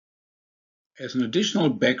As an additional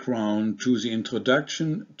background to the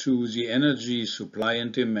introduction to the energy supply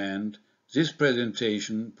and demand, this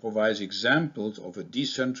presentation provides examples of a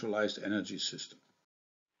decentralized energy system.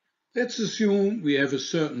 Let's assume we have a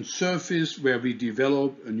certain surface where we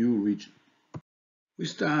develop a new region. We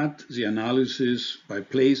start the analysis by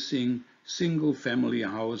placing single-family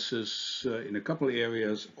houses in a couple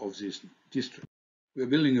areas of this district. We're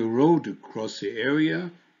building a road across the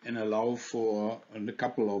area and allow for a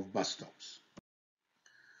couple of bus stops.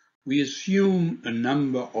 We assume a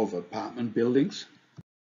number of apartment buildings.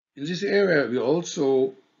 In this area, we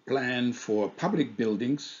also plan for public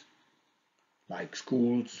buildings like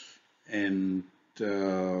schools and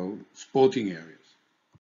sporting areas.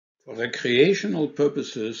 For recreational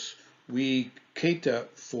purposes, we cater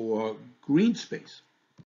for green space.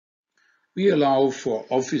 We allow for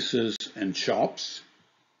offices and shops.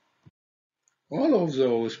 All of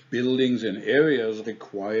those buildings and areas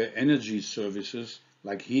require energy services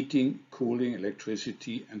like heating, cooling,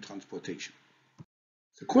 electricity, and transportation.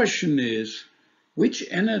 The question is, which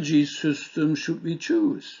energy system should we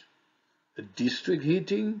choose? A district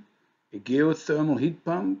heating, a geothermal heat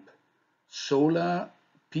pump, solar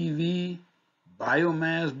PV,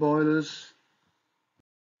 biomass boilers?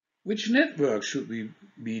 Which network should we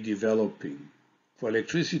be developing? For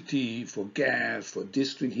electricity, for gas, for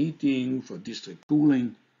district heating, for district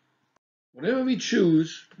cooling? Whatever we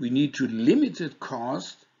choose, we need to limit the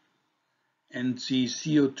cost and the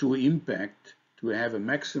CO2 impact to have a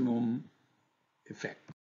maximum effect.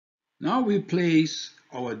 Now we place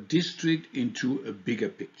our district into a bigger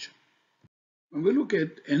picture. When we look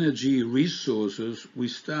at energy resources, we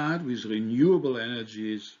start with renewable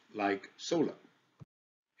energies like solar.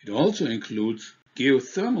 It also includes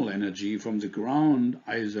geothermal energy from the ground,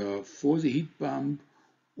 either for the heat pump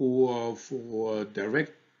or for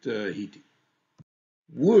direct heating.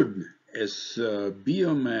 Wood as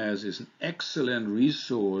biomass is an excellent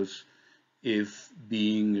resource if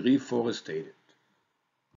being reforested.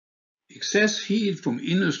 Excess heat from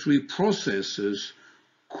industry processes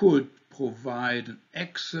could provide an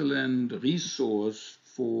excellent resource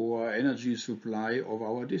for energy supply of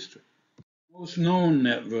our district. The most known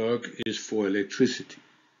network is for electricity.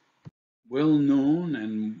 Well known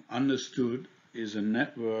and understood is a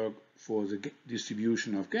network for the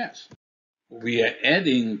distribution of gas. What we are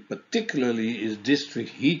adding particularly is district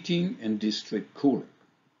heating and district cooling.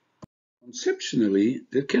 Conceptually,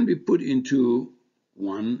 that can be put into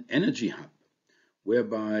one energy hub,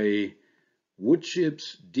 whereby wood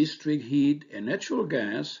chips, district heat, and natural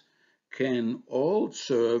gas can all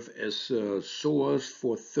serve as a source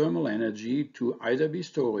for thermal energy to either be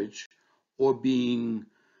storage or being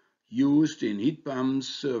used in heat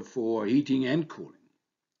pumps for heating and cooling.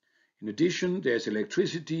 In addition, there's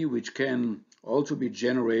electricity which can also be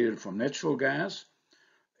generated from natural gas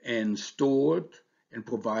and stored and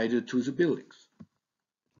provided to the buildings.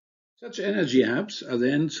 Such energy hubs are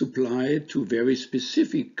then supplied to very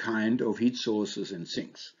specific kind of heat sources and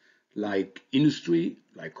sinks, like industry,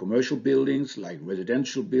 like commercial buildings, like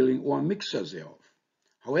residential building, or a mixture thereof.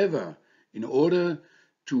 However, in order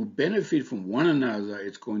to benefit from one another,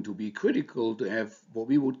 it's going to be critical to have what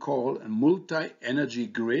we would call a multi-energy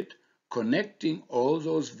grid connecting all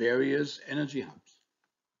those various energy hubs.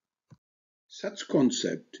 Such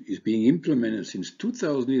concept is being implemented since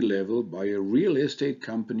 2011 by a real estate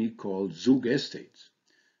company called Zug Estates.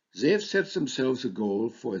 They have set themselves a goal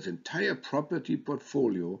for its entire property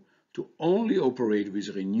portfolio to only operate with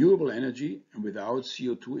renewable energy and without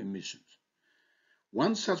CO2 emissions.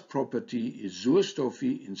 One such property is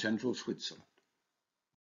Zürstoffi in central Switzerland.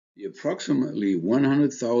 The approximately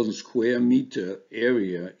 100,000 square meter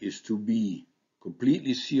area is to be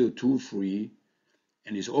completely CO2 free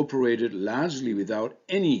and is operated largely without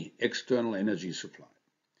any external energy supply.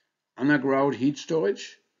 Underground heat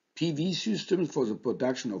storage, PV systems for the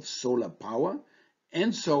production of solar power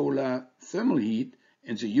and solar thermal heat,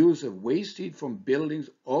 and the use of waste heat from buildings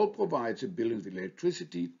all provides the buildings with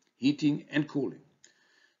electricity, heating and cooling.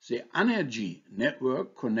 The energy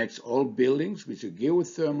network connects all buildings with a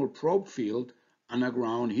geothermal probe field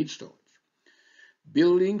underground heat storage.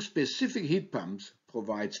 Building-specific heat pumps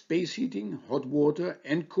provide space heating, hot water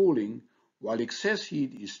and cooling, while excess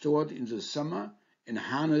heat is stored in the summer and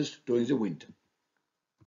harnessed during the winter.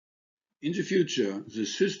 In the future, the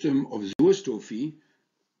system of Zürstoffi,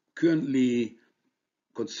 currently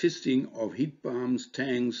consisting of heat pumps,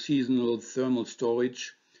 tanks, seasonal thermal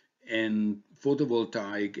storage, and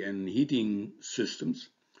photovoltaic and heating systems,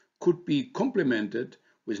 could be complemented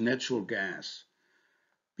with natural gas,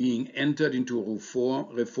 being entered into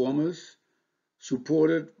reformers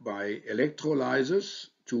supported by electrolyzers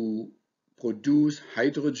to produce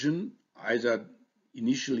hydrogen, either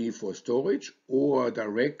initially for storage or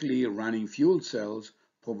directly running fuel cells,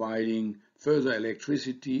 providing further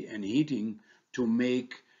electricity and heating to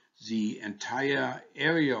make the entire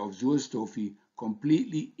area of Suurstoffie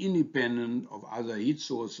completely independent of other heat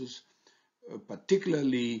sources,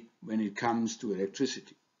 particularly when it comes to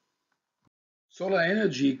electricity. Solar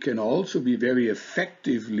energy can also be very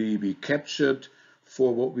effectively be captured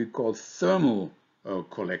for what we call thermal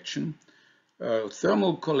collection.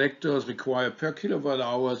 Thermal collectors require per kilowatt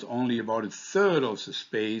hours only about a third of the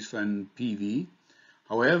space than PV.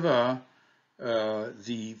 However,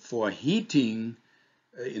 for heating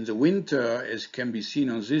in the winter, as can be seen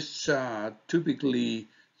on this chart, typically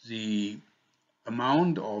the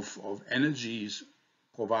amount of energies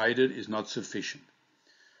provided is not sufficient.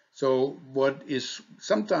 So what is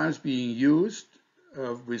sometimes being used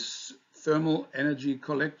with thermal energy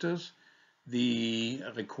collectors, the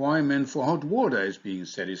requirement for hot water is being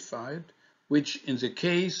satisfied, which in the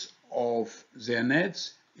case of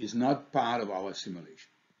Zernez is not part of our simulation.